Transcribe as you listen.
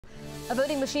A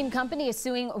voting machine company is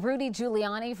suing Rudy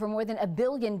Giuliani for more than $1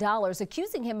 billion,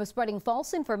 accusing him of spreading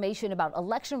false information about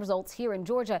election results here in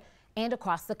Georgia and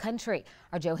across the country.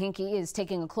 Our Joe Hinkie is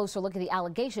taking a closer look at the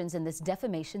allegations in this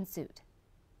defamation suit.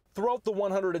 Throughout the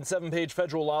 107-page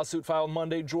federal lawsuit filed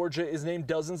Monday, Georgia is named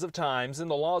dozens of times, and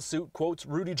the lawsuit quotes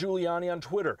Rudy Giuliani on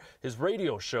Twitter, his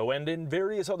radio show, and in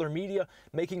various other media,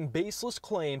 making baseless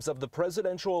claims of the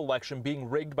presidential election being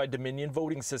rigged by Dominion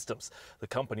Voting Systems, the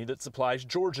company that supplies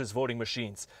Georgia's voting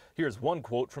machines. Here's one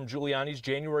quote from Giuliani's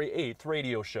January 8th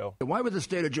radio show. Why would the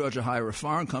state of Georgia hire a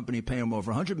foreign company, pay him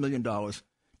over $100 million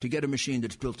to get a machine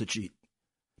that's built to cheat?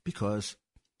 Because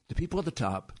the people at the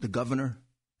top, the governor,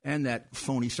 and that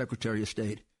phony Secretary of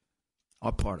State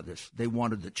are part of this. They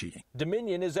wanted the cheating.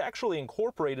 Dominion is actually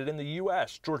incorporated in the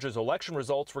U.S. Georgia's election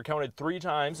results were counted 3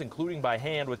 times, including by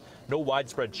hand, with no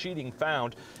widespread cheating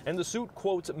found. And the suit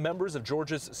quotes members of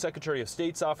Georgia's Secretary of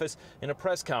State's office in a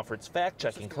press conference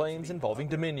fact-checking claims involving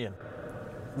Dominion.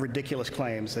 Ridiculous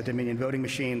claims that Dominion voting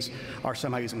machines are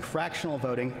somehow using fractional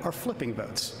voting or flipping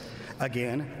votes.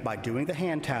 Again, by doing the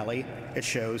hand tally, it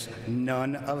shows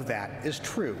none of that is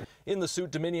true. In the suit,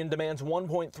 Dominion demands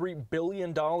 $1.3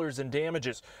 billion in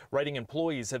damages. Writing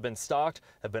employees have been stalked,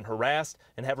 have been harassed,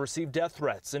 and have received death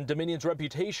threats. And Dominion's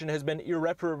reputation has been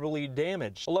irreparably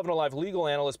damaged. 11 Alive legal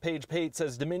analyst Paige Pate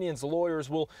says Dominion's lawyers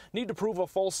will need to prove a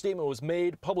false statement was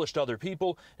made, published to other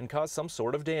people, and cause some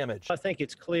sort of damage. I think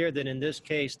it's clear that in this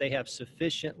case they have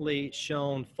sufficiently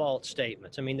shown false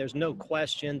statements. I mean, there's no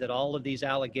question that all of these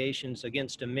allegations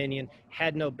against Dominion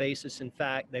had no basis in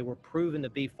fact. They were proven to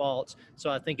be false.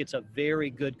 So I think it's a very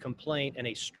good complaint and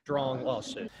a strong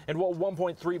lawsuit. And while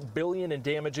 $1.3 billion in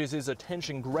damages is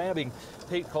attention-grabbing,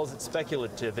 Pate calls it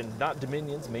speculative and not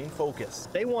Dominion's main focus.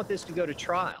 They want this to go to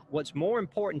trial. What's more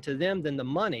important to them than the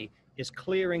money is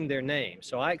clearing their name.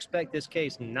 So I expect this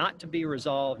case not to be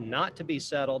resolved, not to be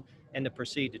settled, and to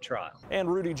proceed to trial. And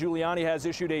Rudy Giuliani has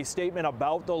issued a statement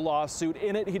about the lawsuit.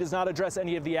 In it, he does not address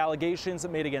any of the allegations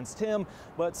made against him,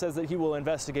 but says that he will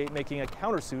investigate making a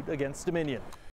countersuit against Dominion.